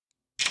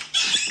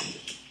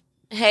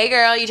Hey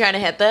girl, you trying to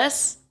hit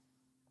this?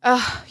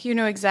 Ugh, you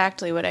know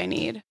exactly what I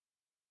need.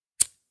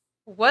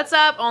 What's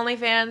up,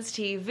 OnlyFans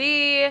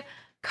TV,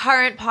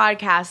 current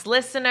podcast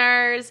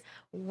listeners?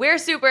 We're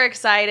super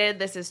excited.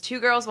 This is Two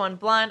Girls, One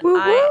Blunt. Woo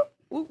woo.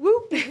 Woo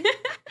woo.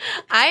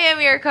 I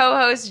am your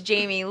co-host,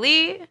 Jamie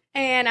Lee.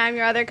 And I'm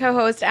your other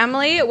co-host,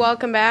 Emily.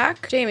 Welcome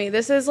back. Jamie,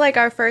 this is like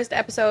our first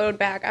episode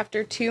back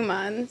after 2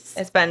 months.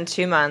 It's been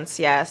 2 months,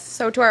 yes.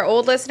 So to our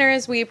old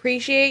listeners, we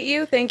appreciate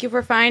you. Thank you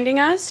for finding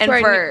us. And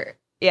for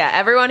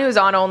everyone who's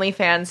on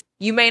OnlyFans,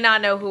 you may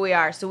not know who we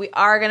are. So we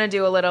are going to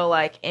do a little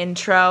like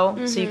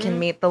intro so you can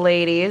meet the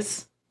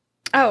ladies.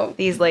 Oh.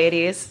 These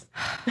ladies.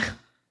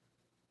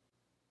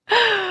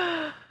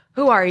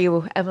 Who are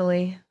you,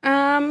 Emily?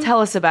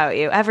 Tell us about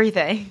you.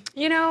 Everything.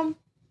 You know,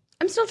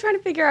 I'm still trying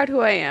to figure out who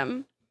I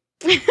am.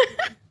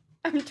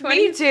 I'm 20.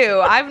 Me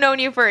too. I've known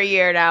you for a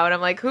year now, and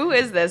I'm like, who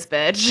is this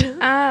bitch?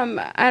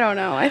 I don't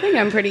know. I think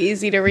I'm pretty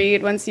easy to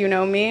read once you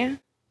know me.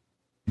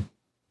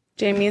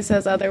 Jamie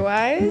says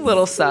otherwise. A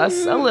little sus.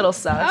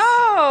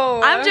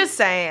 Oh. I'm just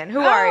saying. Who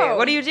are you?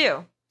 What do you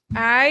do?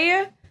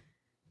 I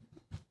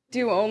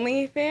do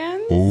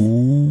OnlyFans.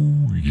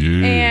 Oh,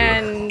 yeah.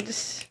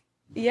 And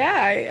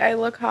yeah, I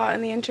look hot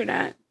on the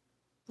internet.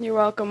 You're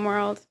welcome,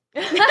 world.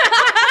 Emily's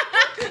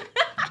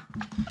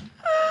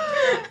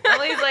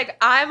like,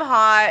 I'm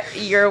hot.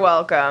 You're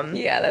welcome.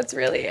 Yeah, that's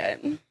really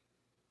it.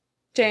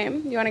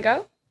 James, you want to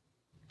go?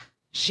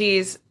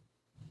 She's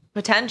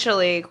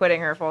potentially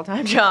quitting her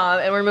full-time job,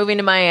 and we're moving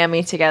to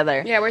Miami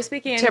together. Yeah, we're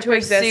speaking to into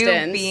pursue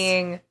existence.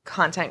 being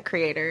content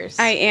creators.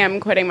 I am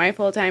quitting my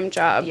full-time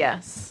job.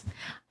 Yes.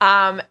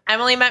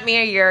 Emily met me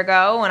a year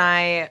ago when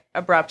I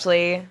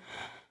abruptly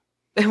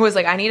was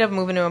like, I need to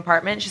move into an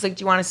apartment. She's like,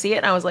 do you want to see it?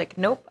 And I was like,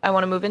 nope, I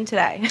want to move in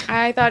today.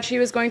 I thought she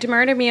was going to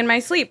murder me in my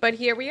sleep, but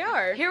here we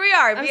are. Here we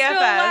are, I'm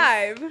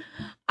BFFs. still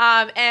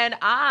alive. And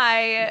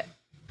I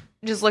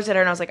just looked at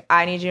her and I was like,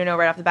 I need you to know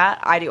right off the bat,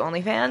 I do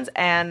OnlyFans.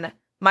 And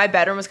my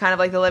bedroom was kind of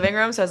like the living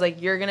room. So I was like,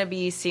 you're going to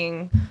be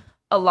seeing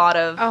a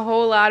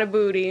whole lot of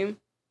booty.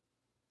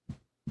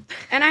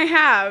 And I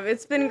have.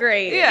 It's been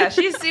great. Yeah,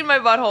 she's seen my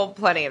butthole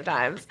plenty of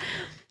times.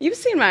 You've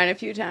seen mine a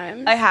few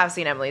times. I have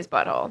seen Emily's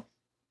butthole.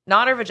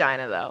 Not her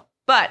vagina, though.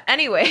 But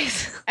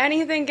anyways.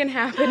 Anything can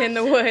happen in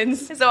the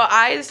woods. So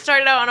I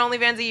started out on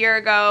OnlyFans a year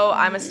ago.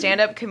 I'm a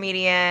stand-up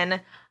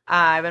comedian.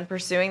 I've been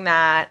pursuing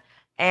that.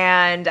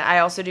 And I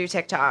also do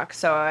TikTok.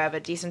 So I have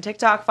a decent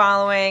TikTok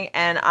following.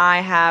 And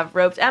I have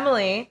roped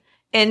Emily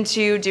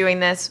into doing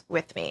this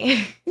with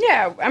me.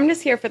 Yeah, I'm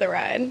just here for the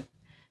ride.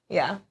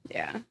 Yeah.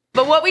 Yeah.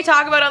 But what we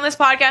talk about on this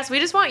podcast, we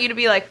just want you to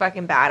be like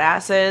fucking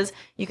badasses.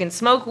 You can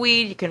smoke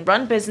weed. You can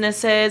run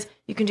businesses.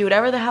 You can do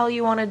whatever the hell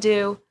you want to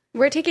do.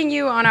 We're taking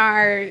you on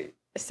our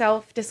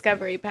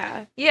self-discovery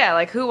path. Yeah,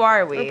 like who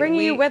are we? We're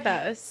bringing you with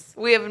us.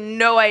 We have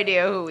no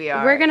idea who we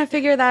are. We're going to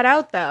figure that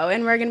out, though,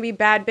 and we're going to be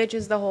bad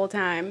bitches the whole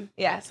time.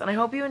 Yes, and I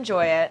hope you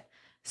enjoy it.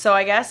 So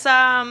I guess,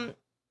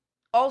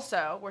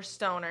 also, we're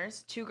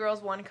stoners. 2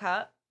 girls, 1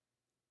 cup.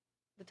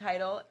 The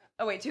title.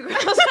 Oh, wait, 2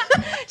 girls.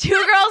 2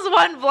 girls,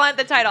 1 blunt,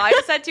 the title. I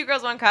just said 2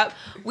 girls, 1 cup.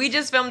 We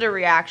just filmed a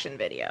reaction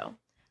video.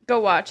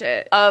 Go watch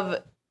it.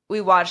 We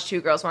watched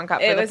 2 girls, 1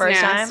 cup for the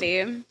first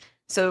nasty. time.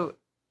 So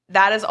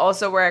that is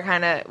also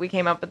where we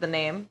came up with the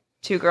name,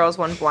 2 girls,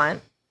 1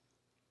 blunt.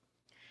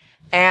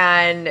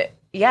 And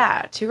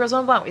yeah, 2 girls,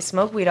 1 blunt. We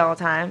smoke weed all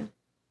the time.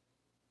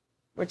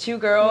 We're 2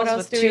 girls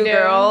with 2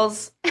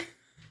 girls.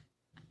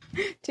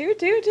 Two.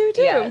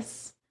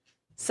 Yes.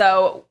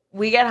 So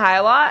we get high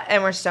a lot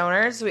and we're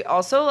stoners. We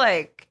also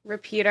like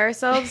repeat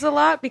ourselves a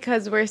lot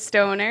because we're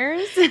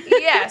stoners.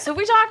 Yeah. So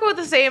we talk about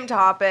the same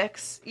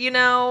topics,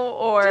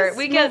 or just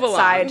we get along.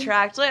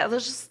 sidetracked.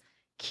 Let's just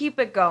keep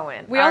it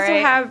going. We also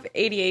have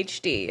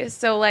ADHD,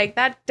 so like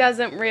that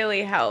doesn't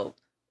really help.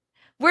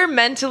 We're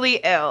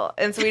mentally ill,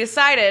 and so we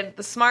decided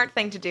the smart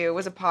thing to do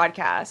was a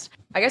podcast.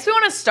 I guess we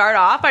want to start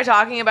off by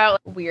talking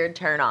about weird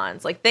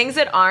turn-ons, like things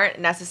that aren't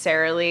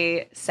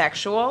necessarily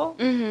sexual,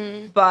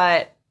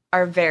 but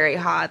are very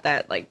hot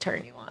that like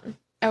turn you on.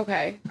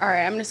 Okay, all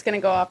right. I'm just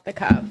gonna go off the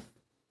cuff.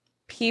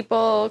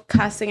 People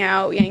cussing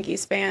out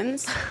Yankees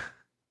fans.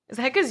 Is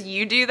that because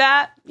you do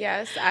that?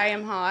 Yes, I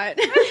am hot.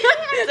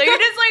 So you're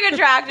just like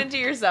attracted to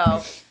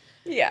yourself.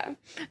 Yeah.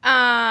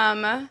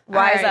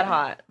 Why is that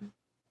hot?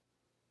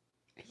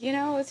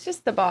 It's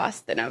just the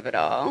Boston of it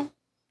all.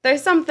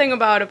 There's something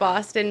about a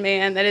Boston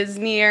man that is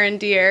near and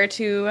dear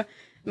to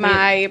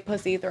my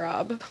pussy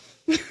throb.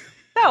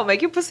 That'll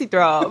make your pussy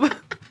throb.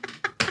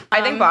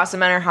 I think Boston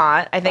men are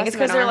hot. I think it's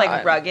because they're like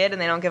hot. rugged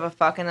and they don't give a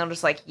fuck and they'll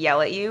just like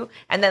yell at you.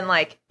 And then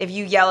like if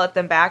you yell at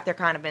them back, they're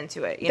kind of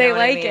into it. You know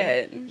what I mean?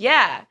 it.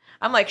 Yeah.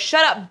 I'm like,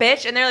 shut up,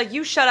 bitch. And they're like,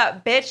 you shut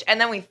up, bitch. And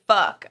then we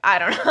fuck. I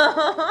don't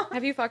know.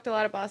 Have you fucked a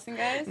lot of Boston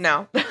guys?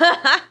 No.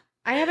 I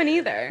haven't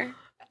either.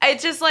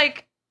 It's just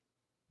like,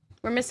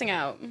 we're missing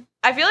out.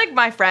 I feel like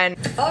my friend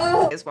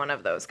is one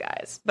of those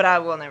guys, but I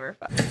will never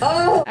fuck.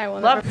 I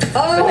will Love, never.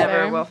 but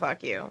never will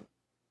fuck you.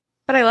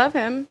 But I love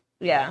him.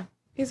 Yeah.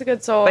 He's a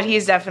good soul. But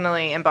he's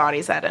definitely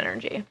embodies that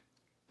energy.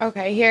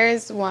 Okay,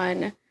 here's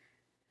one.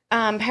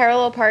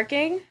 Parallel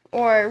parking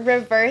or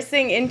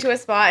reversing into a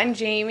spot, and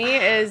Jamie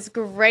is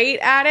great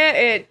at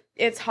it.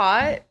 It's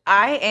hot.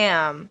 I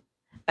am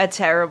a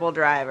terrible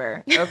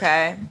driver,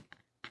 okay?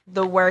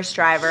 The worst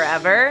driver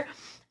ever.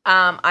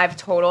 I've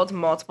totaled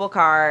multiple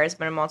cars,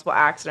 been in multiple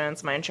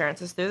accidents. My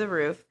insurance is through the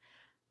roof.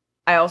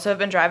 I also have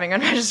been driving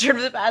unregistered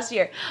for the past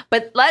year.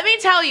 But let me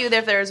tell you,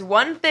 if there's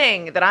one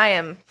thing that I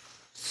am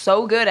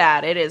so good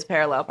at, it is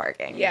parallel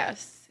parking.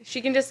 Yes. She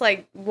can just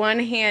like one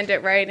hand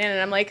it right in, and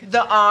I'm like,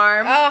 The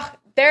arm. oh,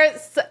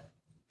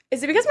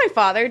 is it because my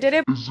father did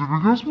it? Is it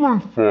because my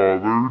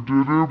father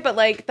did it? But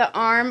like the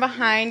arm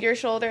behind your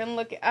shoulder and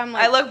look, I'm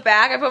like, I look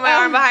back, I put my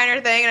arm behind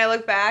her thing, and I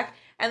look back,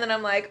 and then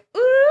I'm like,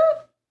 ooh,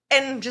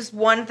 and just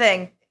one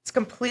thing. It's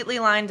completely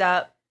lined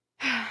up.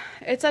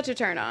 it's such a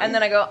turn on. And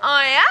then I go,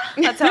 oh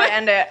yeah? That's how I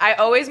end it. I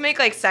always make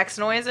like sex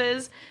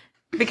noises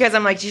because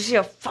I'm like, do you see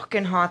how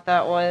fucking hot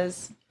that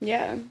was?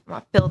 yeah. I'm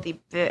a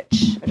filthy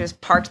bitch. I just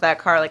parked that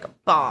car like a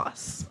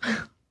boss.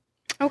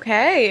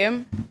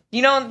 Okay.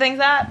 You don't think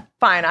that?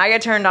 Fine, I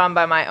get turned on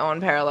by my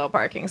own parallel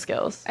parking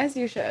skills. As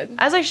you should.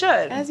 As I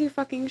should. As you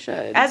fucking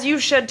should. As you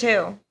should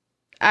too.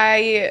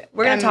 We're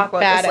gonna talk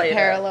about bad this later. at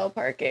parallel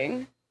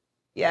parking.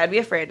 Yeah, I'd be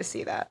afraid to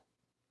see that.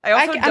 I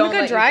I'm also a don't good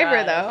let you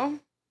driver drive. though.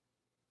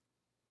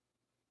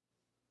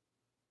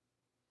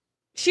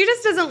 She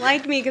just doesn't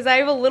like me because I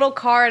have a little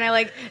car and I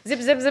like zip,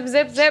 zip, zip,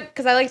 zip, zip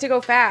because I like to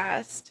go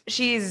fast.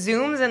 She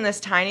zooms in this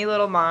tiny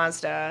little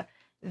Mazda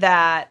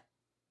that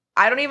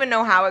I don't even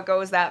know how it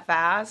goes that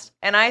fast.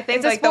 And I think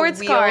It's a like the sports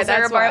wheels car, are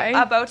that's why.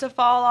 about to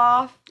fall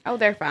off. Oh,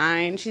 they're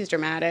fine. She's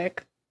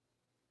dramatic.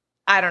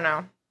 I don't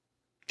know.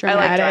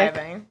 Dramatic. I like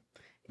driving.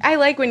 I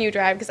like when you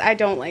drive because I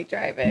don't like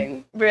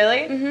driving. Really?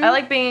 Mhm. I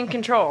like being in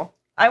control.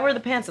 I wear the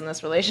pants in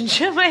this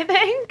relationship, I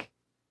think.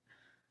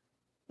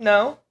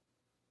 No?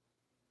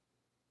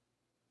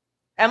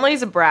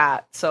 Emily's a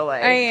brat, so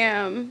like... I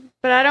am.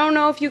 But I don't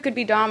know if you could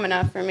be dom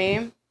enough for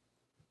me.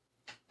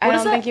 I What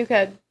is don't that? think you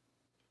could.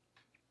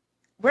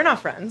 We're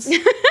not friends.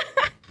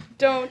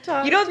 Don't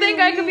talk You don't to think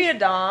I me. could be a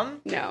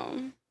dom?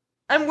 No.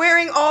 I'm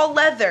wearing all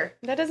leather.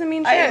 That doesn't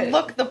mean shit. I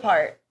look the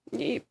part.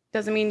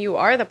 Doesn't mean you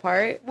are the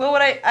part. Well,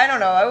 what I don't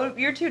know.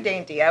 You're too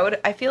dainty.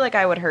 I feel like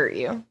I would hurt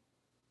you.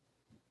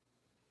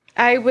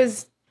 I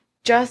was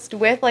just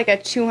with like a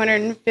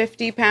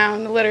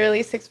 250-pound,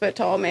 literally 6-foot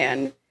tall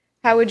man.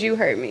 How would you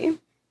hurt me?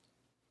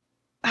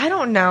 I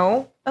don't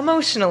know.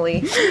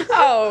 Emotionally.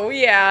 Oh,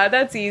 yeah,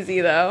 that's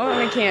easy though.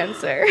 I'm a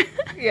Cancer.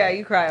 Yeah,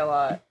 you cry a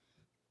lot.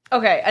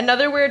 Okay,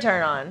 another weird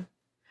turn on.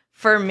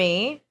 For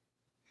me,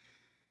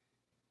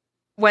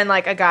 when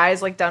like a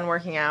guy's like done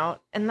working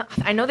out, and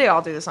I know they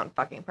all do this on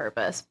fucking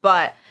purpose,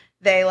 but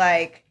they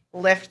like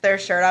lift their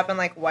shirt up and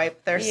like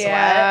wipe their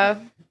sweat.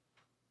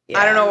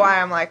 I don't know why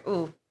I'm like,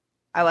 ooh,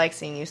 I like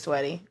seeing you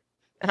sweaty.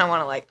 And I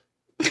want to like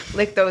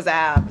lick those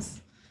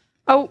abs.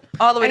 Oh,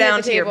 All the way I hit down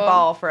the to your table.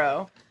 ball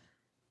fro.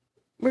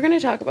 we're gonna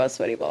talk about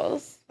sweaty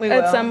balls We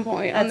at will. some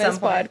point At on some this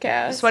point.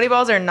 podcast. Sweaty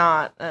balls are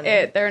not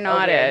They're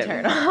not a weird it.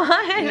 turn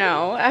on.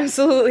 No,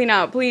 absolutely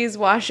not. Please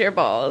wash your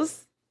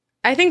balls.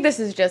 I think this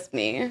is just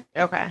me.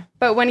 Okay.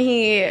 But when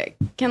he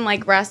can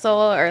like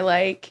wrestle or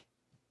like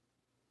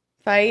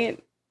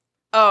fight,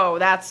 Oh,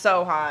 that's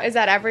so hot. is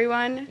that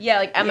everyone? Yeah,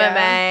 like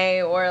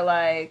MMA or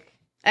like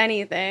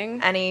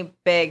Anything. any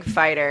big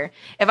fighter.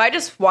 If I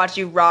just watch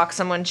you rock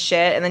someone's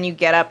shit and then you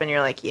get up and you're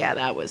like, yeah,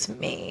 that was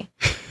me.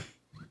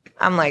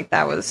 I'm like,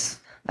 that was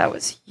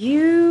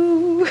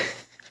you.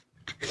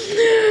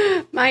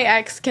 My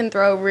ex can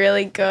throw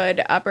really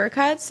good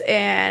uppercuts,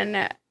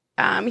 and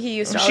he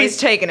used to She's always...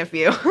 taken a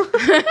few.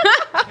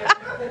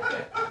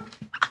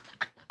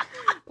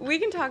 We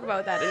can talk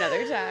about that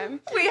another time.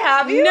 We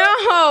have you? No!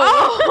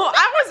 Oh,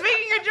 I was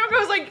making a joke. I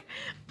was like,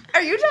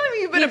 are you telling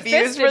me you've been He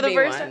abused fisted for the me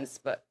first time? once,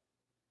 but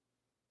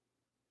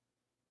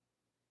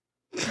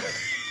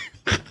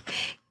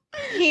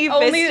He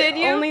only, fisted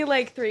you? only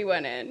like 3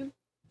 went in.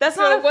 That's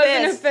So not it a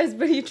wasn't fist. a fist,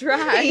 but he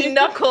tried. He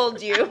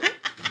knuckled you.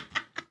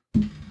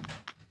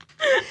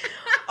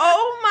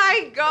 Oh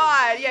my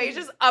god. Yeah, he's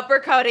just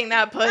uppercutting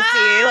that pussy.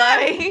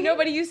 Like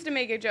Nobody used to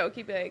make a joke.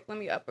 He'd be like, let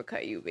me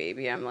uppercut you,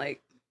 baby. I'm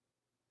like,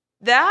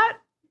 that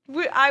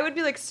I would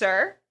be like,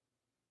 sir.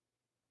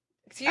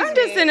 Excuse I'm me.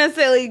 just in a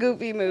silly,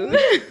 goofy mood.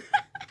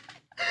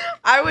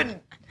 I would.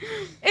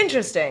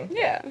 Interesting.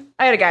 Yeah.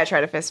 I had a guy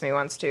try to fist me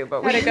once too,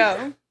 but How'd it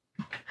go?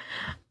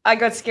 I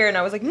got scared and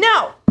I was like,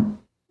 no,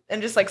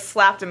 and just like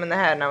slapped him in the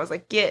head, and I was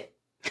like, get.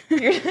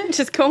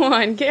 Just go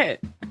on, get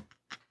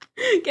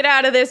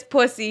out of this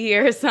pussy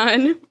here,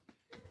 son.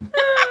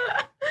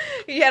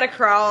 He had to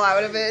crawl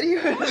out of it. He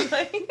was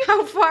like,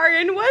 How far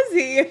in was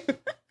he?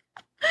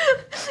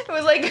 it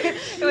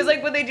was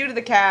like what they do to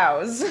the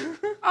cows.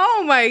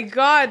 Oh my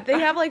god, they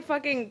have like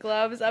fucking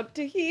gloves up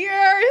to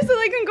here so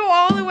they can go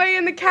all the way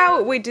in the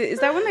cow. Wait, is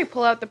that when they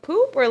pull out the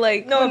poop or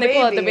like No, when they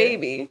pull out the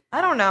baby. baby?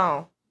 I don't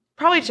know.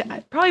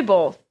 Probably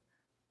both.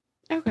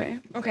 Okay.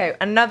 Okay,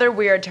 another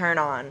weird turn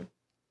on.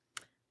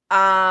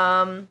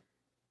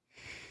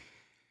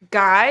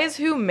 Guys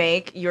who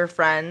make your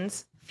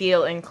friends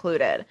feel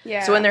included.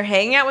 Yeah. So when they're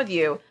hanging out with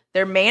you,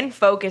 their main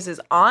focus is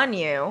on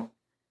you,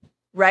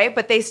 right?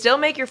 But they still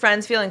make your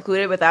friends feel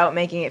included without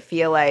making it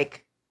feel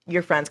like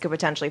your friends could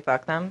potentially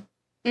fuck them.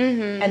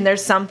 Mm-hmm. And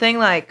there's something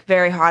like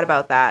very hot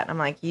about that. I'm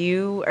like,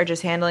 you are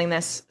just handling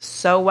this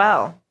so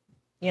well,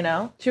 you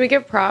know? Should we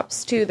give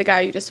props to the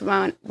guy you just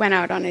went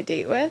out on a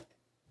date with?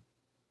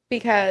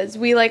 Because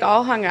we like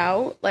all hung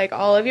out, like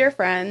all of your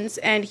friends,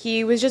 and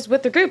he was just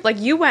with the group. Like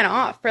you went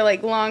off for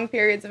like long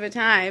periods of a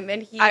time,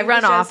 and I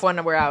run off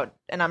when we're out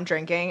and I'm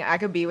drinking. I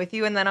could be with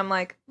you, and then I'm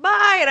like,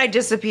 bye, and I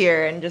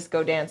disappear and just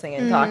go dancing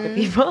and talk to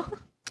people.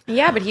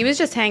 Yeah, but he was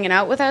just hanging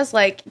out with us,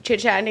 like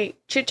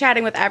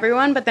chit-chatting with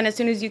everyone. But then as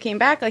soon as you came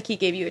back, like he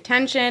gave you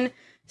attention,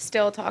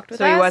 still talked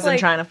with us. So he wasn't like,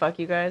 trying to fuck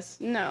you guys?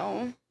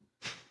 No.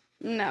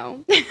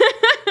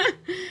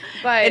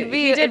 But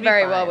he did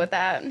very well with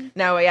that.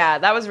 No, yeah,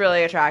 that was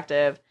really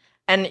attractive.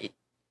 And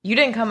you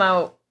didn't come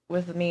out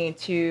with me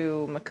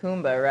to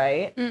Macumba,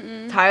 right?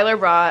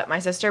 Mm-mm. My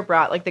sister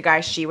brought like the guy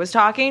she was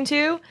talking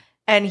to,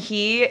 and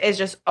he is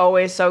just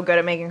always so good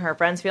at making her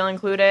friends feel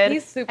included.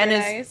 He's super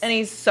nice. And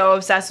he's so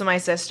obsessed with my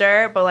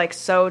sister, but like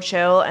so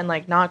chill and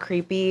like not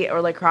creepy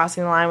or like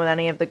crossing the line with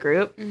any of the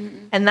group.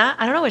 Mm-hmm. And that,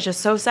 I don't know, it's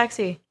just so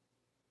sexy.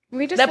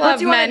 We just That love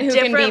puts you on men a who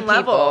can be different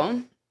level.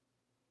 people.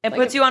 It Like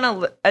puts you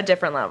on a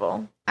different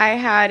level. I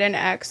had an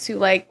ex who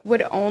like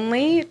would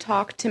only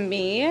talk to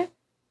me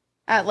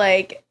at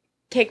like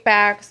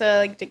kickbacks or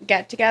like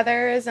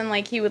get-togethers, and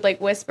like he would like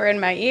whisper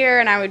in my ear,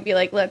 and I would be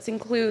like, let's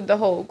include the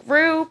whole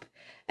group.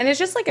 And it's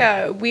just like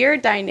a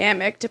weird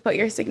dynamic to put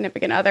your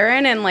significant other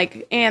in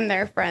and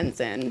their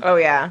friends in. Oh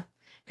yeah,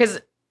 because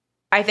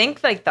I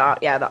think like the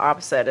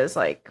opposite is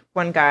like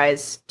when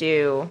guys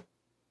do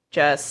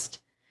just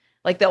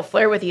like they'll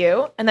flirt with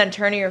you and then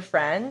turn to your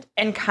friend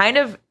and kind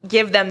of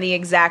give them the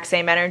exact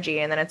same energy,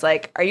 and then it's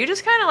like, are you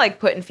just kind of like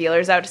putting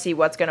feelers out to see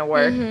what's gonna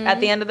work at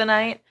the end of the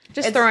night?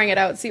 Just throwing it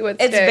out, see what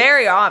It's sticks.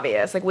 very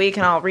obvious. Like we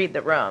can all read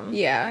the room.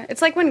 Yeah,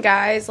 it's like when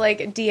guys like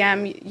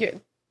DM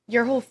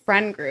your whole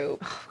friend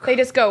group. They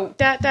just go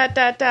da da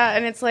da da,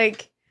 and it's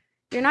like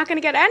you're not gonna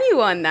get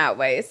anyone that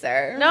way,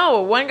 sir.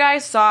 No, one guy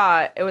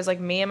saw it was like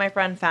me and my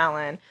friend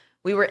Fallon.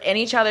 We were in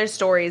each other's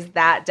stories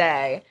that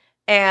day,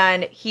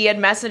 and he had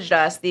messaged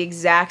us the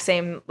exact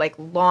same like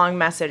long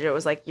message. It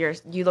was like,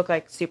 you look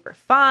like super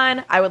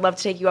fun. I would love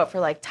to take you out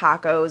for like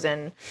tacos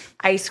and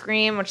ice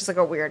cream, which is like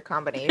a weird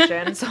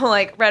combination. So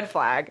like red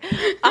flag.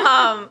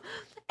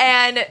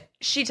 And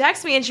she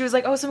texted me and she was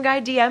like, oh, some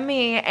guy DM'd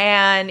me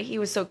and he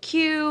was so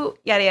cute,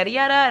 yada, yada,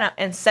 yada,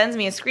 and sends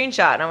me a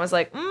screenshot. And I was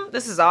like,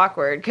 this is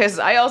awkward because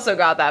I also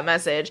got that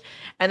message.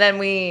 And then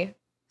we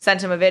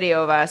sent him a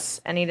video of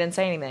us and he didn't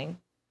say anything.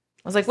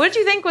 I was like, what did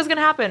you think was going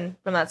to happen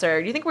from that, sir?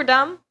 Do you think we're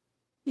dumb?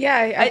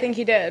 Yeah, I think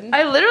he did.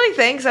 I literally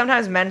think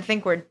sometimes men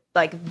think we're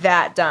like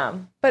that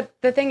dumb. But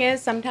the thing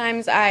is,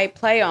 sometimes I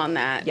play on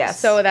that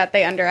so that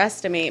they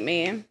underestimate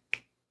me.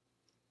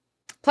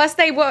 Plus,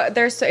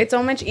 it's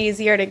so much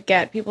easier to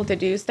get people to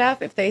do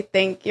stuff if they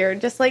think you're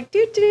just like,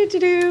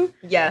 do.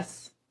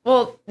 Yes.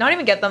 Well, not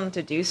even get them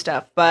to do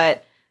stuff,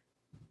 but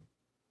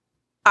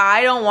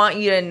I don't want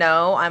you to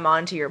know I'm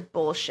onto your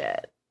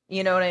bullshit.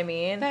 You know what I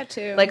mean? That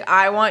too. Like,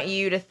 I want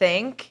you to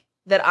think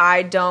that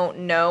I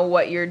don't know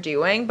what you're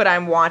doing, but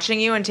I'm watching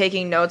you and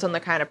taking notes on the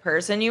kind of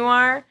person you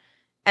are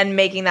and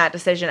making that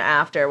decision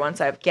after once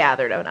I've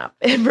gathered enough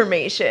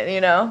information, you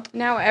know?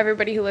 Now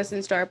everybody who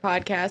listens to our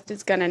podcast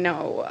is going to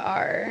know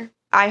our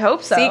I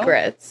hope so.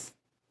 secrets.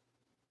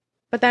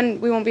 But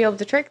then we won't be able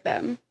to trick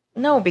them.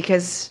 No,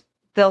 because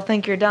they'll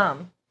think you're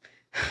dumb.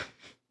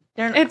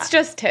 It's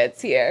just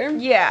tits here.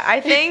 Yeah, I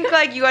think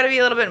like you got to be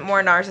a little bit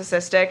more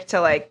narcissistic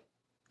to like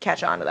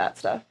catch on to that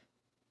stuff.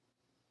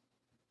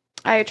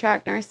 I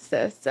attract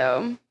narcissists,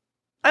 so.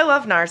 I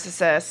love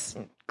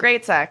narcissists.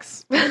 Great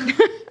sex.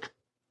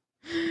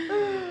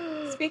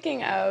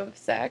 Speaking of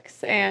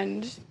sex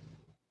and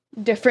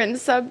different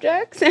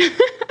subjects, you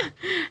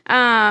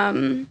have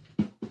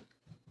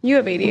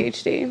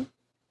ADHD.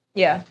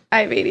 Yeah. I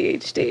have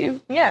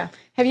ADHD. Yeah.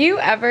 Have you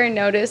ever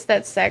noticed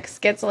that sex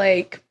gets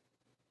like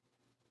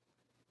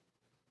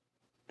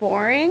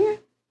boring?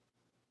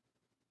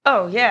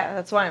 Oh, yeah.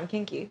 That's why I'm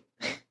kinky.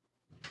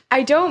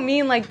 I don't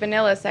mean like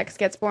vanilla sex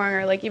gets boring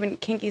or like even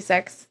kinky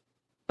sex,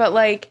 but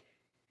like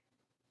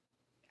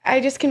I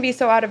just can be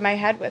so out of my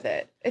head with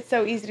it. It's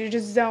so easy to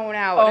just zone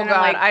out. Oh, and God.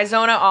 I'm like, I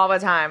zone out all the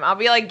time. I'll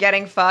be like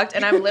getting fucked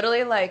and I'm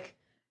literally like,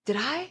 did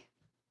I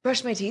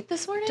brush my teeth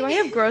this morning? do I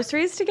have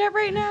groceries to get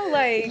right now?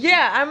 Like,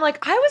 Yeah. I'm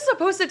like, I was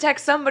supposed to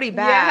text somebody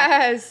back.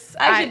 yes.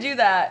 I should do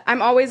that.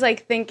 I'm always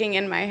like thinking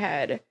in my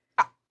head,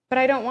 but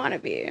I don't want to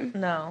be.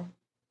 No.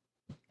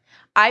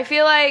 I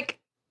feel like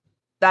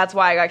that's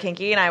why I got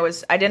kinky and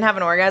I didn't have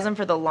an orgasm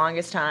for the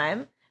longest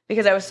time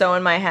because I was so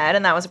in my head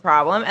and that was a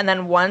problem. And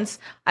then once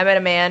I met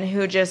a man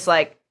who just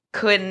like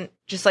couldn't,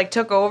 just like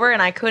took over and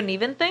I couldn't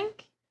even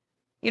think.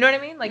 You know what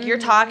I mean? Like you're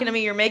talking to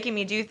me, you're making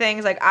me do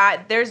things like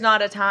there's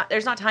not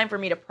time for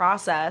me to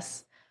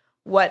process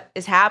what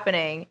is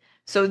happening.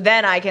 So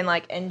then I can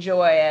like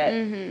enjoy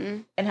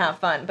it and have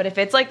fun. But if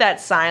it's like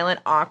that silent,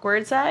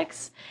 awkward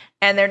sex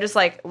and they're just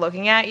like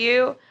looking at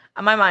you,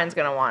 my mind's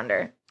going to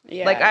wander.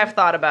 Yeah. Like I've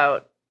thought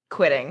about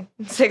quitting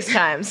 6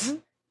 times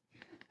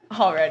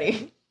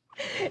already.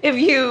 If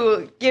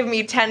you give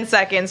me 10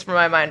 seconds for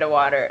my mind to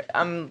water,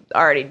 I'm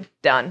already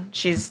done.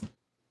 She's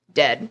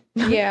dead.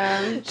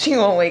 Yeah. She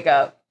won't wake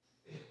up.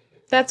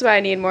 That's why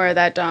I need more of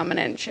that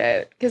dominant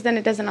shit, because then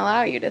it doesn't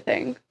allow you to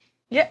think.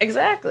 Yeah,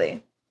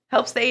 exactly.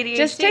 Helps the ADHD.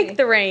 Just take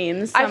the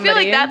reins. I feel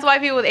like that's why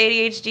people with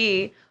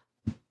ADHD,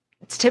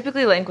 it's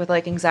typically linked with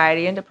like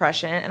anxiety and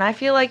depression. And I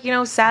feel like,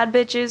 sad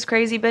bitches,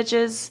 crazy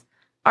bitches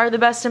are the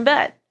best in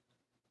bed.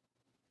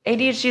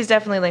 ADHD is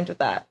definitely linked with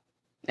that.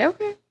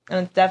 Okay.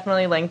 And it's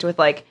definitely linked with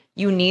like,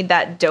 you need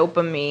that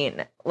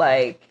dopamine,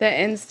 like the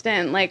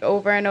instant, like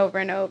over and over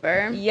and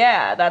over.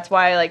 Yeah, that's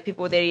why like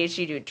people with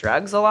ADHD do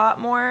drugs a lot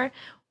more,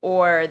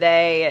 or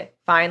they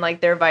find like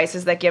their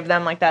vices that give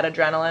them like that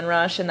adrenaline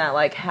rush and that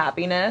like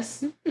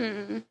happiness.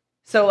 Mm-hmm.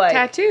 So like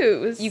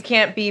tattoos. You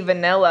can't be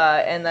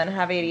vanilla and then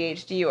have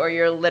ADHD, or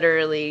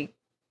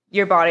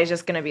your body's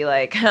just gonna be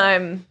like,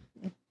 I'm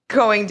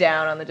going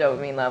down on the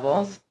dopamine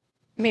levels.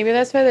 Maybe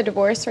that's why the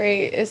divorce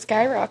rate is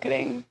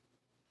skyrocketing.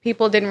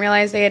 People didn't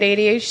realize they had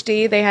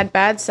ADHD. They had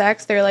bad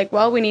sex. They're like,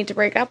 well, we need to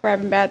break up. We're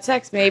having bad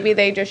sex. Maybe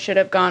they just should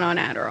have gone on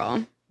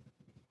Adderall.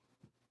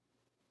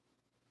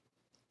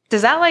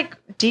 Does that like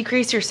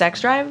decrease your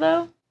sex drive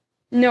though?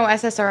 No,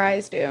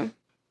 SSRIs do.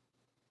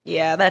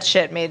 Yeah, that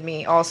shit made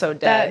me also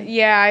dead.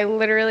 I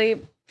literally,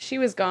 she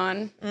was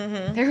gone.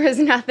 Mm-hmm. There was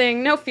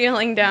nothing, no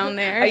feeling down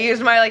there. I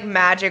used my like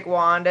magic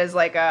wand as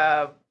like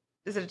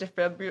is it a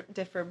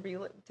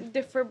defibrillator?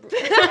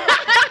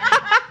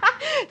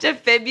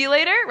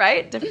 Defibrillator,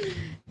 right?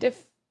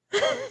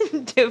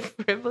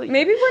 Defibrillator.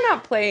 Maybe we're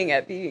not playing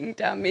at being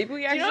dumb. Maybe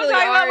we actually you know what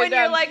I'm talking are about when dumb.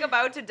 you're like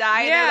about to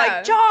die Yeah. and they're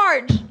like,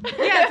 charge!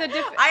 Yeah, it's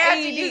a I had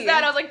to use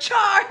that. I was like,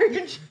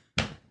 charge!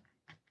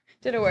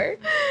 Did it work?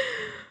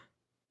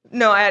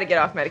 No, I had to get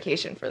off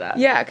medication for that.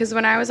 Yeah, because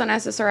when I was on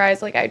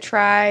SSRIs, like I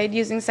tried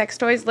using sex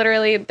toys.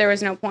 Literally, there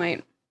was no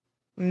point.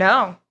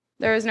 No.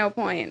 There was no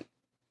point.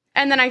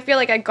 And then I feel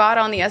like I got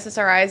on the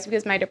SSRIs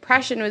because my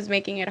depression was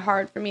making it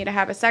hard for me to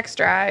have a sex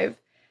drive.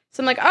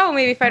 So I'm like, oh,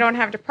 maybe if I don't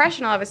have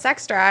depression, I'll have a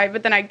sex drive.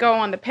 But then I go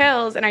on the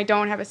pills and I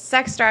don't have a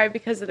sex drive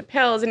because of the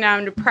pills, and now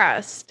I'm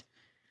depressed.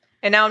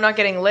 And now I'm not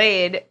getting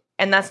laid,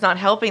 and that's not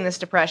helping this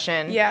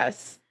depression.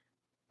 Yes.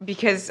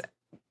 Because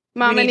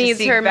Mama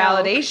needs her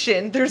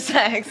validation milk. Through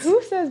sex.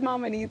 Who says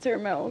Mama needs her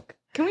milk?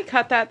 Can we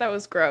cut that? That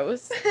was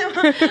gross.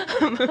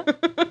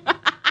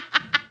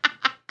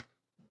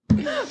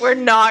 We're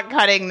not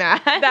cutting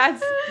that.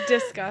 That's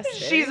disgusting.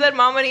 She said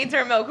Mama needs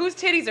her milk. Whose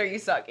titties are you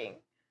sucking?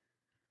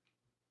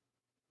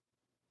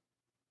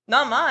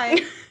 Not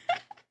mine.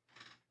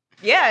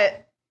 Yeah.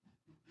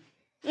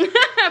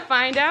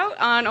 Find out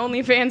on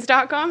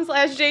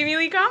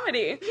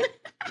onlyfans.com/JamieLeeComedy.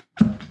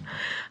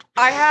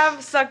 I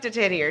have sucked a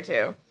titty or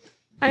two.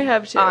 I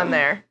have too. On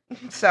there.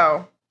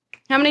 So.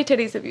 How many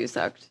titties have you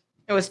sucked?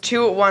 It was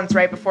 2 at once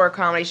right before a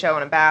comedy show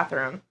in a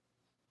bathroom.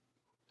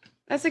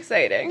 That's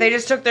exciting. They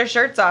just took their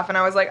shirts off, and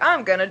I was like,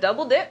 I'm gonna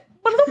double dip.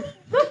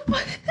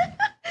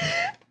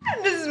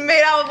 Just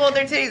made out with both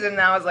their titties, and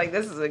I was like,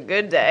 this is a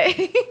good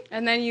day.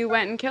 And then you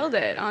went and killed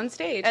it on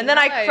stage. And then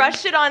I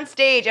crushed it on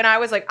stage, and I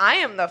was like, I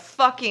am the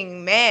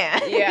fucking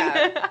man.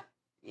 Yeah.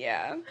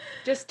 Yeah.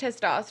 Just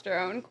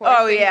testosterone Oh,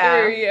 coursing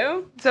yeah. through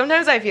you.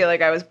 Sometimes I feel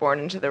like I was born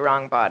into the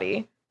wrong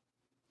body.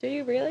 Do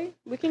you really?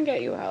 We can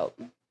get you help.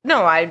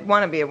 No, I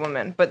want to be a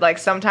woman, but like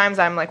sometimes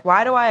I'm like,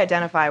 why do I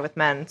identify with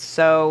men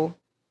so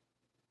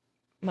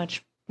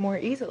much more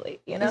easily?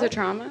 You know, Is it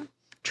trauma?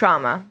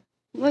 Trauma.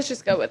 Let's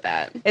just go with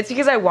that. It's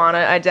because I want to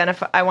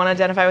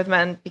identify with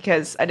men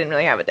because I didn't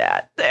really have a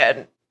dad,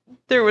 and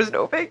there was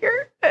no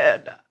figure,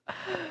 and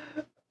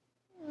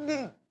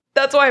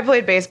that's why I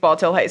played baseball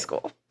till high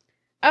school.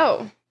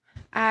 Oh,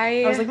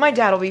 I was like, my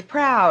dad will be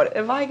proud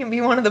if I can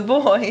be one of the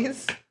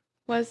boys.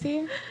 Was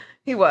he?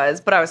 He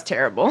was, but I was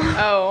terrible.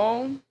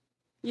 Oh,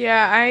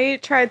 yeah. I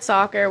tried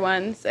soccer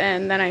once,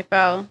 and then I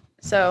fell.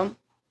 So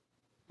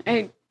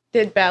I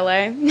did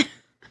ballet.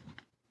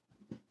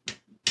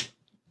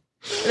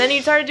 And then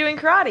you started doing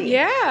karate.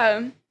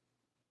 Yeah.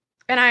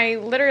 And I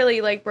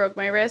literally like broke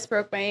my wrist,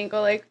 broke my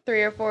ankle like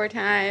 3 or 4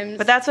 times.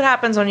 But that's what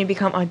happens when you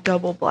become a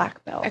double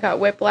black belt. I got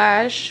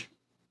whiplash,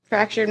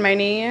 fractured my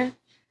knee.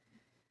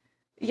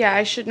 Yeah,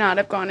 I should not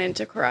have gone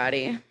into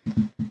karate.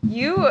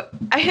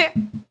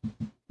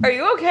 Are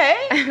you okay?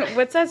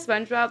 What's that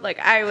SpongeBob? Like,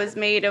 I was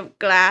made of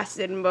glass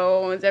and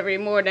bones. Every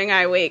morning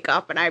I wake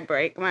up and I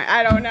break my...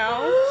 I don't know.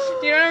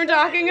 Do you know what I'm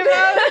talking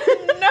about?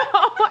 No,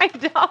 I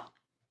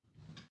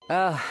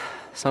don't.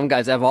 Some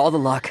guys have all the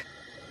luck.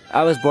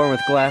 I was born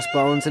with glass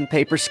bones and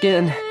paper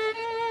skin.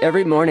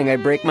 Every morning I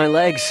break my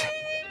legs,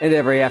 and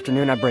every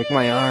afternoon I break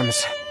my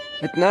arms.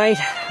 At night,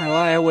 I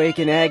lie awake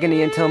in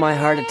agony until my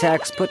heart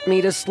attacks put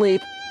me to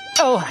sleep.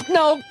 Oh,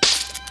 no!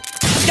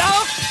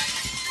 No!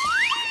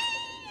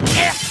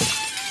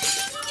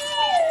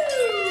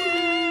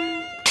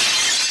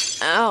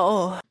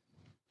 Ow.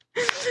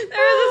 There was a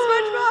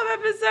SpongeBob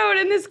episode,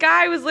 and this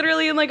guy was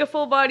literally in like a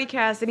full body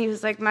cast, and he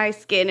was like, my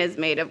skin is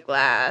made of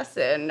glass,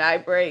 and I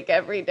break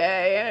every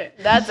day.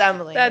 That's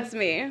Emily. That's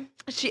me.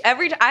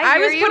 I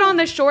was put on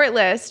the short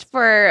list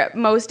for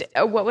most,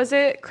 what was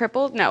it?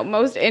 Crippled? No,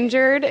 most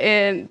injured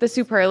in the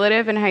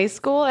superlative in high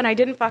school, and I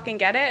didn't fucking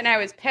get it, and I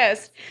was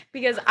pissed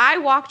because I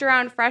walked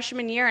around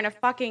freshman year in a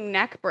fucking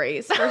neck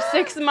brace for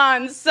 6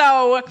 months,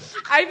 so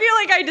I feel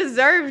like I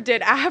deserved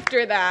it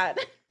after that.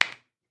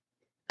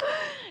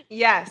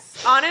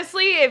 Yes.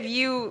 Honestly,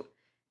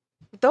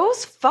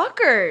 those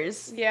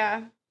fuckers.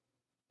 Yeah.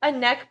 A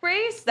neck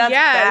brace? That's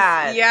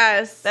bad.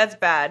 Yes. That's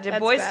bad. Did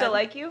That's boys bad. still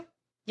like you?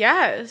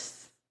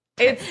 Yes.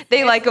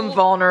 They like them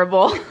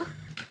vulnerable.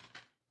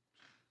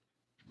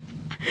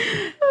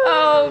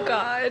 Oh,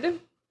 God.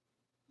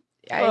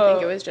 I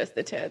think it was just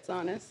the tits,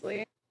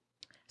 honestly.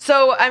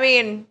 So, I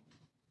mean,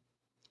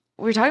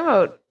 we got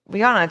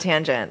on a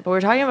tangent, but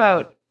we're talking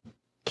about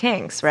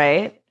kinks,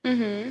 right?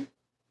 Mm-hmm.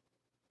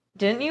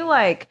 Didn't you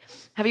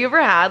have you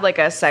ever had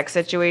a sex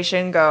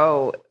situation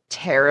go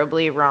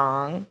terribly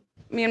wrong?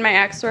 Me and my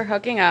ex were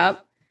hooking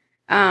up.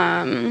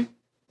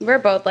 We're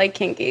both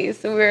kinky,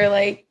 so we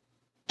were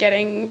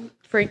getting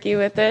freaky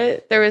with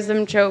it. There was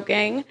some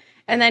choking,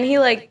 and then he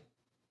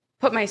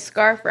put my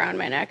scarf around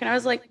my neck, and I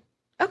was like,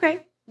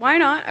 okay, why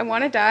not? I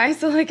want to die,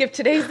 so if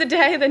today's the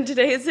day, then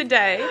today's the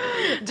day.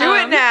 Do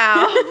it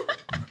now.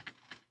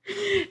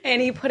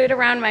 And he put it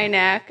around my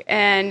neck,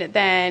 and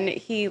then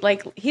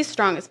he's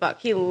strong as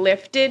fuck. He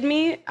lifted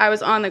me. I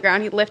was on the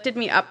ground. He lifted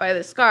me up by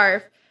the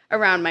scarf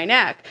around my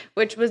neck,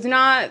 which was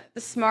not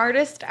the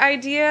smartest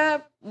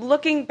idea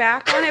looking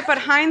back on it, but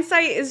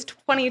hindsight is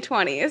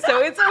 2020,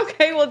 so it's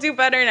okay. We'll do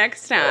better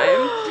next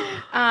time.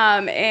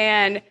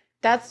 And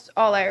that's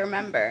all I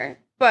remember.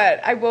 But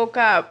I woke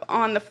up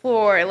on the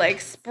floor,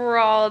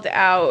 sprawled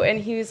out,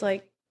 and he was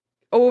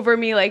over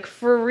me,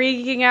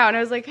 freaking out. And I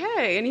was like,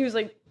 hey. And he was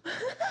like,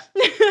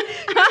 you're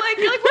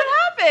like, what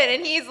happened?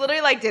 And he's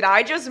literally did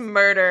I just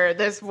murder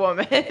this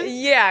woman?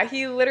 Yeah,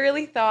 he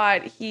literally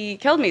thought he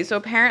killed me. So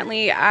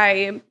apparently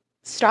I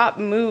stopped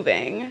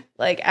moving,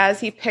 as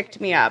he picked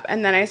me up.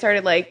 And then I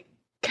started,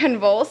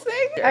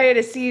 convulsing. I had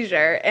a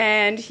seizure.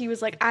 And he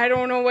was like, I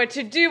don't know what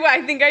to do.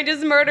 I think I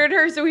just murdered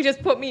her. So he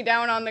just put me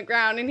down on the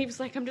ground. And he was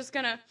like, I'm just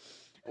going to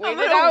wait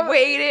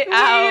it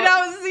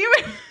out, see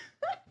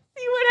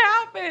what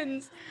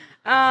happens.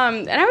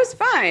 And I was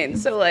fine.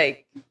 So,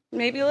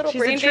 maybe a little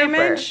brain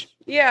damage.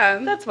 Yeah.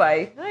 That's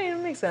why. It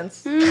makes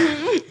sense.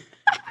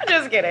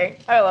 Just kidding.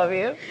 I love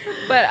you.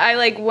 But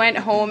I went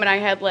home and I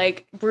had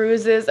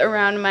bruises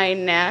around my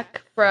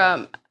neck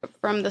from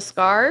the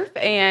scarf,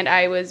 and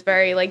I was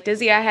very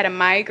dizzy. I had a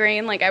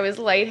migraine. I was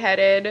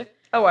lightheaded.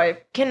 Oh, I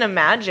can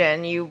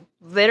imagine. You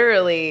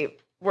literally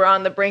were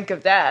on the brink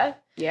of death.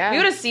 Yeah. You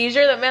had a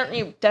seizure that meant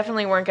you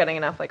definitely weren't getting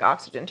enough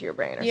oxygen to your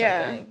brain or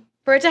something.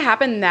 For it to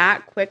happen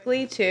that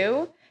quickly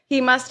too. He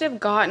must have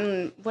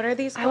gotten, what are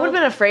these called? I would have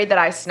been afraid that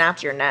I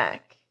snapped your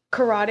neck.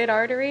 Carotid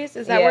arteries?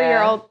 Is that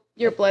where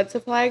your blood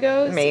supply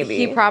goes? Maybe.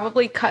 He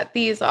probably cut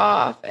these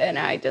off, and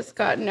I just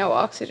got no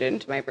oxygen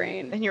to my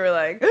brain. And you were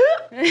like,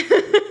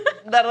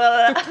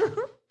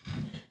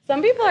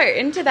 Some people are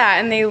into that,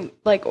 and they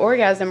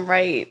orgasm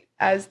right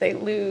as they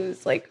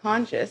lose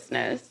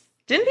consciousness.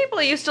 Didn't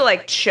people used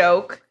to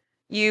choke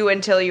you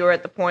until you were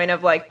at the point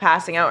of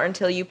passing out, or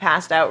until you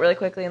passed out really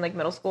quickly in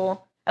middle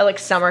school at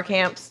summer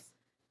camps?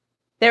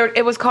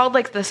 It was called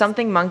the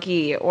something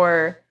monkey,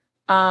 or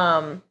you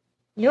know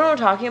what I'm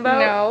talking about?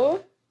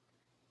 No.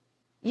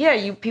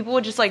 Yeah, people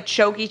would just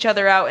choke each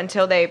other out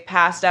until they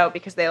passed out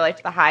because they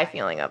liked the high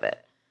feeling of it.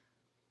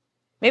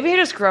 Maybe I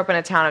just grew up in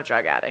a town of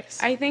drug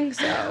addicts. I think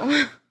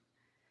so.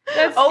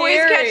 That's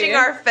always scary. catching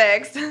our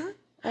fix.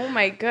 Oh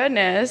my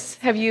goodness.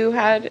 Have you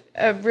had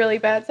a really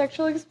bad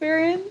sexual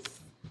experience?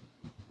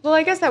 Well,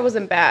 I guess that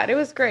wasn't bad. It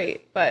was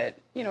great, but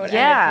it ended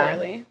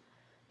poorly.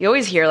 You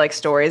always hear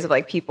stories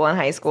of people in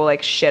high school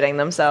shitting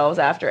themselves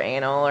after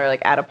anal, or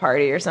at a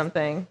party or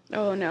something.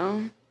 Oh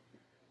no.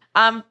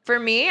 For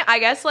me, I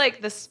guess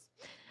this.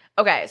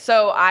 Okay,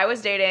 so I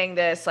was dating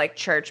this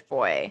church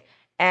boy,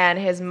 and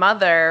his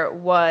mother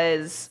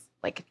was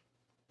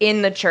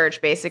in the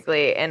church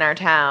basically in our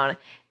town,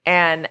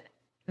 and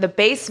the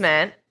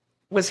basement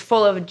was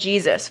full of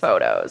Jesus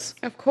photos.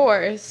 Of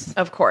course.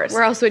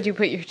 Where else would you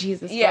put your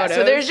Jesus photos?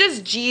 So there's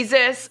just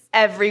Jesus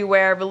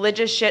everywhere,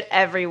 religious shit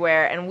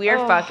everywhere, and we're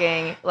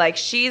fucking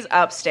she's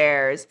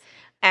upstairs,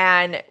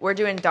 and we're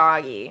doing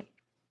doggy.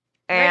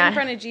 Right in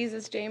front of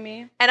Jesus,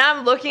 Jamie. And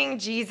I'm looking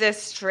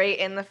Jesus straight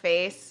in the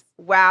face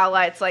while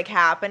it's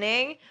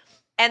happening.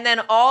 And then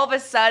all of a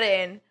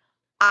sudden,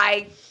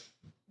 I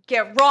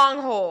get wrong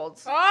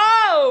holds.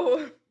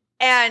 Oh!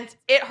 And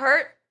it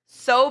hurt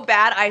so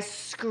bad. I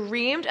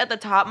screamed at the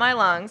top of my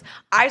lungs.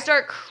 I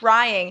start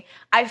crying.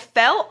 I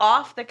fell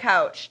off the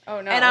couch.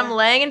 Oh, no. And I'm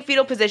laying in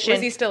fetal position.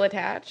 Was he still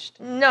attached?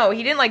 No,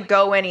 he didn't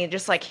go in. He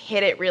just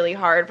hit it really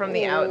hard from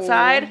the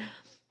outside.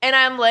 And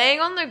I'm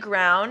laying on the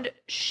ground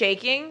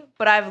shaking,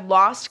 but I've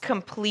lost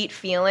complete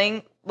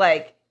feeling,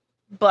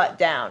 butt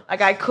down.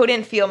 I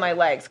couldn't feel my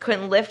legs,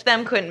 couldn't lift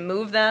them, couldn't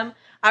move them.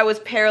 I was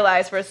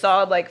paralyzed for a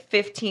solid like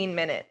 15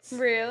 minutes.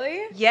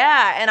 Really?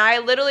 Yeah, and I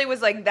literally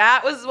was like,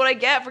 that was what I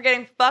get for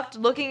getting fucked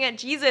looking at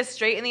Jesus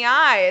straight in the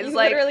eyes. You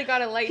like, literally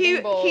got a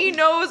lightning bolt. He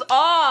knows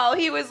all.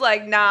 He was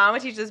like, nah, I'm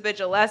gonna teach this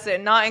bitch a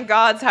lesson, not in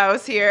God's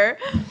house here.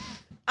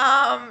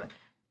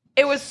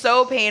 It was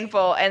so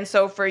painful, and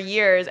so for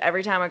years,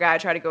 every time a guy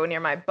tried to go near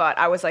my butt,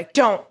 I was like,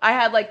 don't. I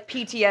had like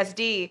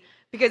PTSD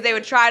because they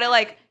would try to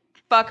like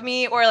fuck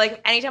me, or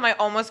like anytime I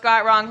almost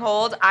got wrong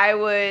hold, I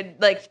would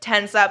like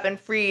tense up and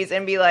freeze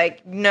and be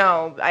like,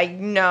 no, I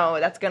know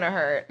that's gonna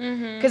hurt.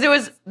 Because it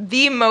was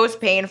the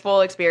most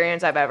painful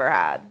experience I've ever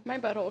had. My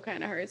butthole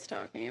kind of hurts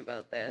talking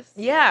about this.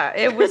 Yeah,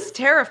 it was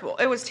terrible.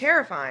 It was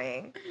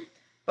terrifying.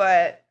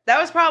 But that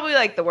was probably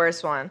like the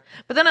worst one.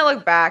 But then I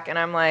look back and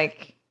I'm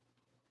like,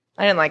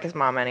 I didn't like his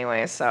mom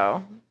anyway,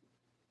 so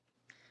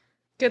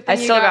Good I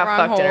thing still you got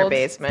wrong fucked in her holds.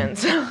 basement.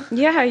 So.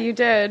 Yeah, you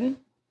did.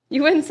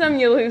 You win some,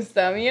 you lose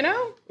some, you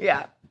know?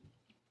 Yeah.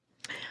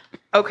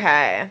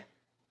 Okay.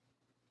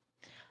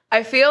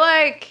 I feel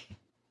like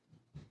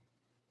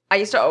I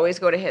used to always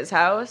go to his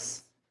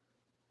house.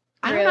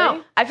 I don't know.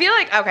 Really? I feel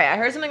like, okay, I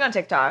heard something on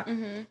TikTok,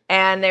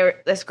 and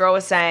this girl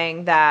was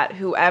saying that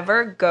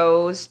whoever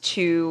goes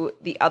to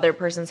the other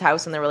person's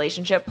house in the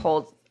relationship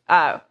holds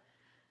the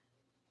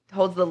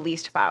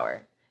least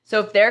power. So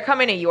if they're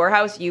coming to your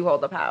house, you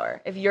hold the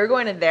power. If you're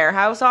going to their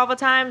house all the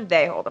time,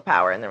 they hold the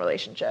power in the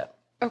relationship.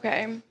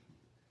 Okay.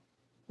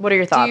 What are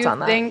your Do thoughts you on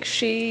that? think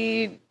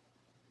she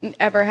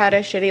ever had a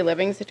shitty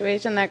living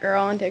situation, that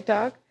girl on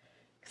TikTok?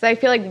 Because I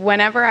feel like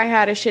whenever I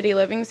had a shitty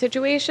living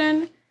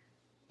situation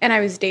and I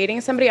was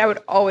dating somebody, I would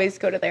always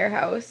go to their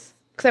house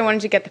because I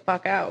wanted to get the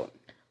fuck out.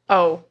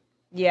 Oh,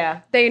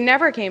 yeah. They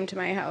never came to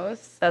my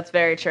house. That's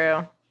very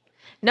true.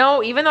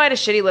 No, even though I had a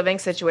shitty living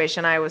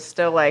situation, I was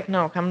still like,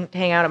 no, come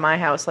hang out at my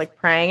house, like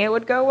praying it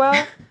would go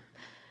well.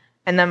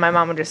 And then my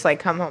mom would just like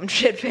come home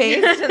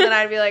shit-faced, and then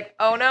I'd be like,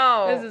 oh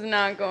no. This is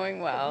not going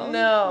well.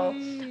 No.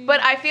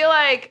 But I feel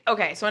like,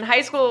 okay, so in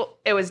high school,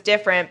 it was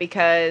different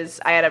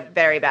because I had a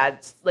very bad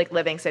like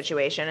living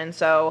situation. And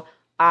so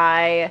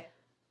I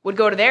would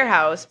go to their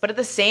house. But at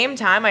the same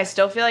time, I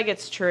still feel like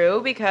it's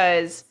true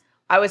because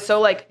I was so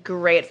like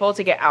grateful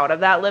to get out of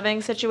that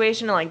living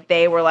situation. And like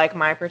they were like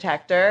my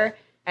protector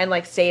and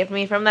like saved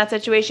me from that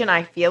situation.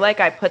 I feel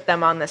like I put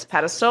them on this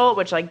pedestal,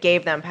 which like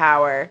gave them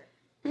power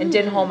and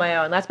didn't hold my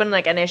own. That's been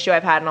like an issue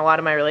I've had in a lot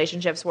of my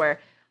relationships where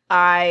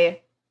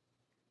I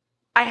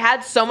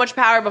had so much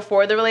power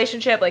before the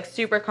relationship, like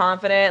super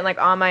confident,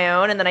 like on my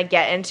own, and then I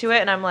get into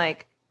it and I'm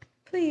like,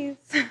 Please.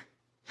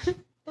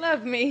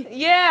 Love me.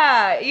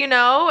 yeah, you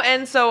know?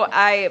 And so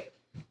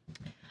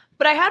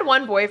but I had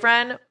one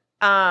boyfriend.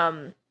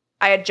 I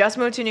had just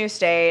moved to a new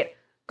state,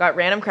 got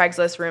random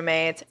Craigslist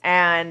roommates,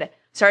 and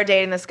started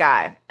dating this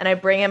guy. And I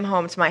bring him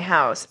home to my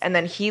house, and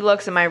then he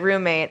looks at my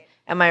roommate,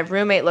 and my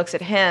roommate looks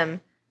at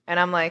him, and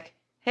I'm like,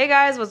 hey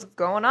guys, what's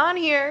going on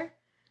here?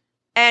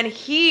 And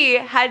he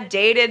had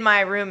dated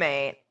my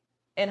roommate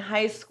in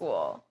high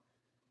school.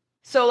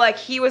 So like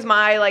he was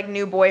my like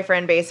new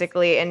boyfriend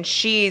basically, and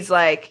she's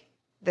like,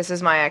 this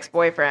is my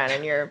ex-boyfriend,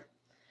 and you're,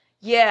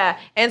 yeah.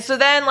 And so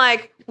then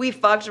like we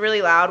fucked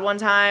really loud one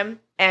time,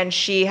 and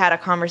she had a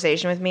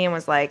conversation with me and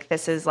was like,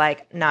 this is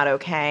like not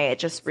okay.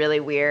 It's just really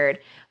weird.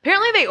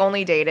 Apparently they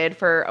only dated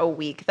for a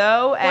week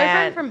though.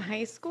 Boyfriend from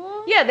high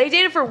school? Yeah, they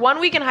dated for 1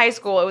 week in high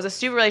school. It was a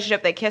student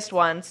relationship. They kissed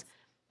once.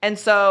 And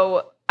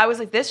so I was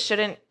like, this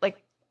shouldn't,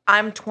 like,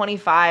 I'm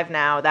 25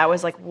 now. That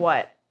was like,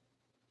 what,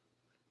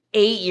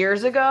 8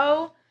 years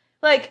ago?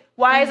 Like,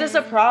 why is this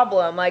a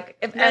problem? Like,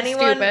 if That's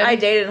anyone stupid. I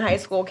dated in high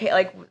school,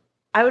 like,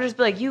 I would just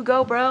be like, you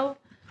go, bro.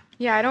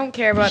 Yeah, I don't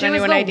care about She was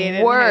anyone the I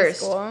dated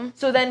worst. in high school.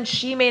 So then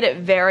she made it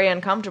very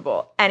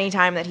uncomfortable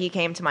anytime that he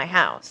came to my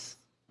house.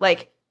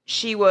 Like,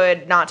 she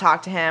would not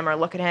talk to him or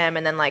look at him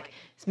and then like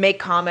make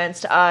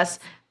comments to us.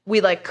 We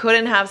like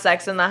couldn't have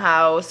sex in the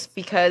house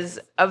because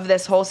of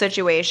this whole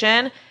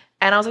situation.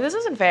 And I was like, this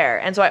isn't fair.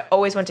 And so I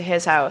always went to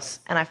his house.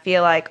 And I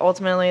feel like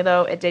ultimately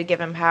though, it did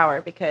give him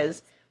power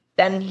because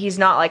then he's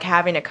not like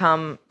having to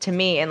come to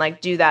me and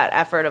like do that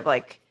effort of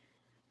like,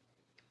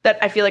 that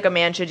I feel like a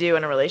man should do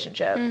in a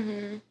relationship.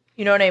 Mm-hmm.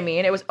 You know what I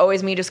mean? It was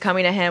always me just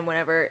coming to him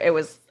whenever it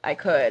was I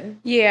could.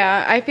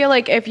 Yeah, I feel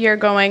like if you're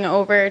going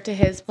over to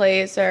his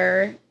place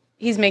or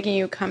he's making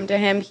you come to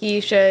him,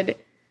 he should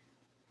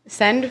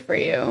send for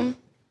you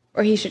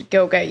or he should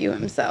go get you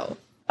himself.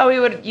 Oh, he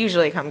would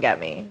usually come get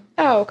me.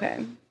 Oh,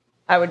 okay.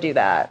 I would do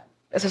that,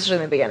 especially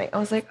in the beginning. I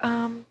was like,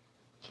 can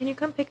you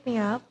come pick me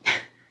up?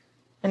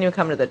 And he would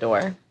come to the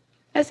door.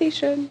 As he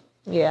should.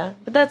 Yeah,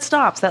 but that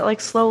stops. That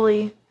like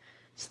slowly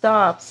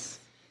stops.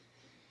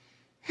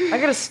 I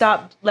gotta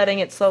stop letting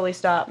it slowly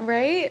stop.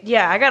 Right?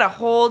 Yeah, I gotta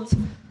hold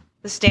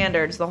the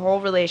standards, the whole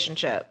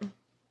relationship.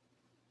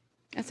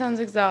 That sounds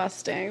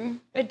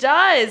exhausting. It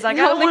does. Like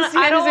Holding I don't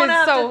standards want to is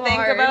have so to think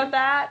hard. about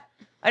that.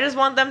 I just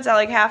want them to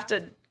like have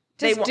to.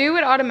 Just do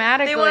it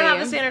automatically. They want to have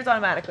the standards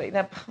automatically.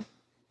 That.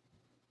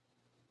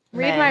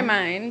 Read my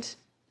mind.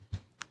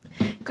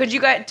 Could you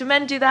guys? Do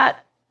men do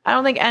that? I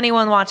don't think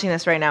anyone watching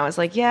this right now is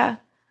like, yeah,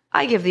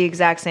 I give the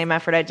exact same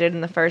effort I did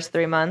in the first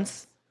 3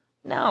 months.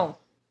 No.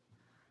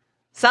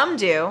 Some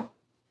do.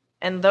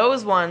 And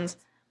those ones,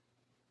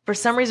 for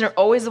some reason, are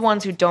always the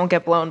ones who don't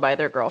get blown by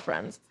their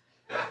girlfriends.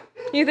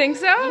 You think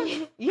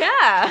so?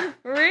 Yeah.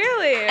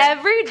 Really?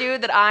 Every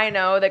dude that I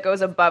know that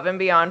goes above and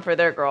beyond for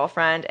their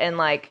girlfriend and,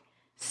 like,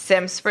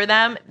 simps for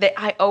them,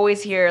 I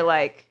always hear,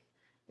 like,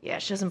 yeah,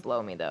 she doesn't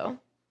blow me, though.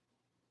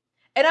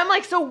 And I'm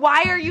like, so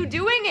why are you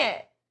doing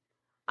it?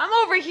 I'm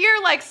over here,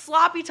 like,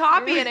 sloppy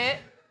toppy in it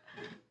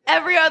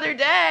every other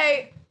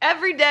day,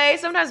 every day,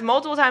 sometimes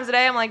multiple times a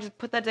day. I'm like, just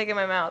put that dick in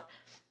my mouth.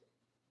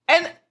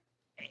 And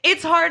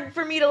it's hard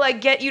for me to,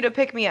 like, get you to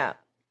pick me up.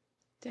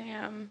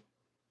 Damn.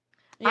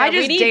 Yeah, I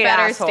just we need date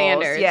better assholes.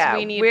 standards. Yeah,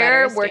 we're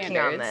better working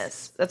on standards.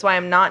 this. That's why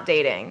I'm not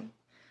dating.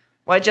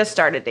 Well, I just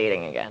started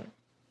dating again.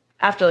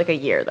 After, like, a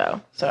year,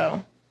 though.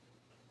 So,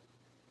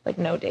 like,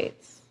 no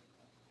dates.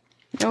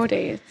 No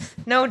dates.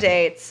 No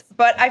dates.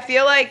 But I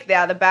feel like,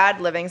 yeah, the bad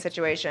living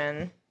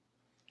situation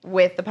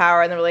with the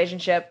power in the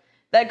relationship,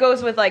 that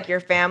goes with, like,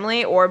 your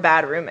family or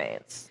bad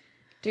roommates.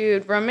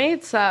 Dude,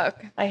 roommates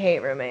suck. I hate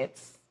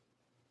roommates.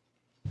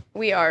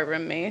 We are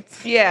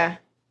roommates. Yeah.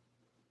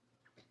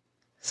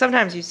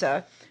 Sometimes you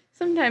suck.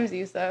 Sometimes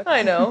you suck.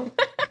 I know.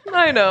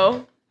 I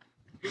know.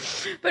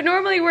 But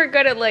normally we're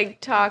good at,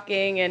 like,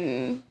 talking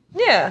and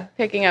Yeah.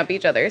 picking up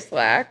each other's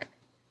slack.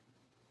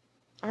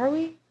 Are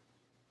we?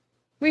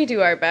 We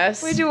do our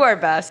best. We do our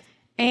best.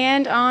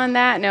 And on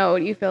that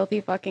note, you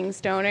filthy fucking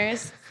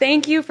stoners,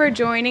 thank you for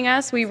joining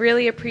us. We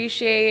really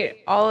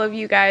appreciate all of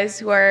you guys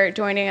who are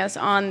joining us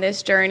on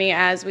this journey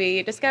as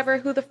we discover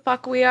who the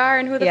fuck we are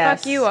and who the Yes.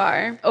 fuck you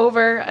are.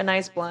 Over a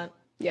nice blunt.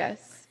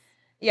 Yes.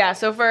 Yeah,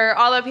 so for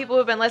all the people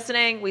who've been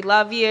listening, we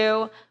love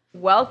you.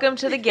 Welcome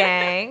to the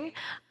gang.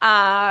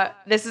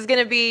 This is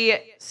going to be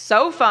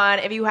so fun.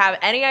 If you have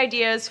any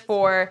ideas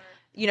for,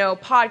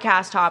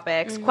 podcast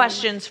topics,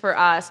 questions for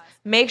us,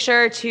 make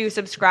sure to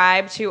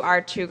subscribe to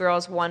our Two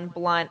Girls, One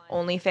Blunt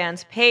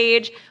OnlyFans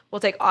page.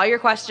 We'll take all your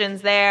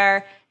questions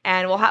there,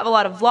 and we'll have a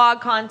lot of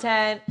vlog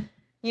content.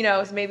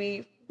 So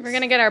maybe We're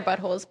going to get our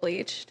buttholes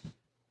bleached.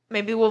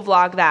 we'll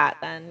vlog that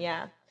then,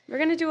 yeah. We're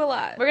going to do a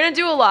lot. We're going to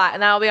do a lot,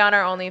 and that'll be on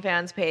our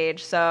OnlyFans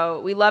page.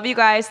 So we love you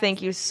guys.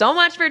 Thank you so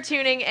much for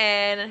tuning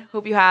in.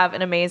 Hope you have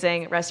an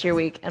amazing rest of your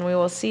week, and we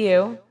will see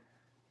you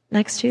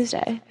next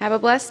Tuesday. Have a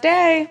blessed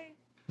day.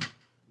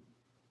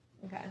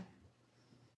 Okay.